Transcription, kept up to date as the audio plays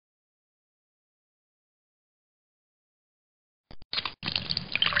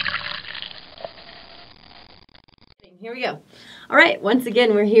Here we go. All right, once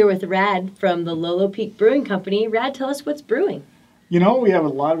again, we're here with Rad from the Lolo Peak Brewing Company. Rad, tell us what's brewing. You know, we have a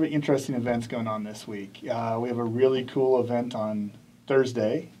lot of interesting events going on this week. We have a really cool event on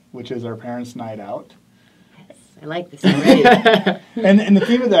Thursday, which is our Parents' Night Out. Yes, I like this already. and the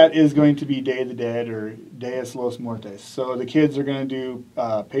theme of that is going to be Day of the Dead, or Dies Los Muertos. So the kids are going to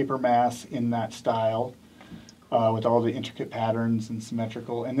do paper mass in that style, with all the intricate patterns and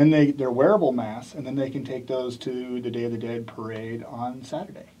symmetrical. And then they're wearable masks, and then they can take those to the Day of the Dead parade on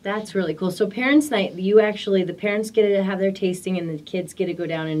Saturday. That's really cool. So Parents' Night, the parents get to have their tasting, and the kids get to go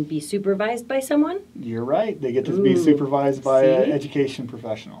down and be supervised by someone? You're right. They get to be supervised by an education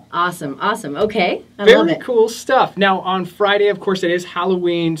professional. Awesome, awesome. Okay, I love Very it. cool stuff. Now, on Friday, of course, it is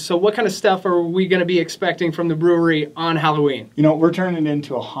Halloween. So what kind of stuff are we going to be expecting from the brewery on Halloween? You know, we're turning it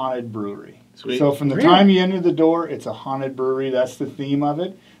into a haunted brewery. Sweet. So from the time you enter the door, it's a haunted brewery. That's the theme of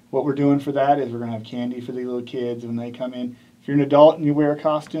it. What we're doing for that is we're going to have candy for the little kids when they come in. If you're an adult and you wear a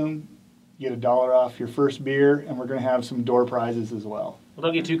costume, you get $1 off your first beer, and we're going to have some door prizes as well. Well,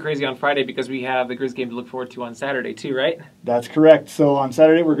 don't get too crazy on Friday because we have the Grizz game to look forward to on Saturday too, right? That's correct. So on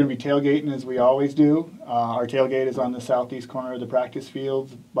Saturday, we're going to be tailgating as we always do. Our tailgate is on the southeast corner of the practice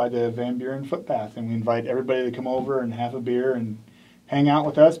fields by the Van Buren footpath, and we invite everybody to come over and have a beer and hang out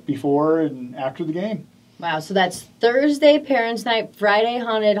with us before and after the game. Wow, so that's Thursday Parents' Night, Friday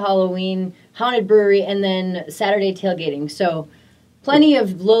Haunted Brewery, and then Saturday tailgating. So plenty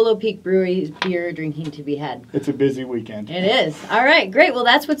of Lolo Peak Brewery beer drinking to be had. It's a busy weekend. It is. All right, great. Well,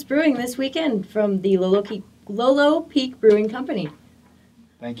 that's what's brewing this weekend from the Lolo Peak Brewing Company.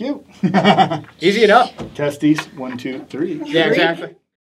 Thank you. Easy enough. Testes, 1, 2, 3. Yeah, exactly.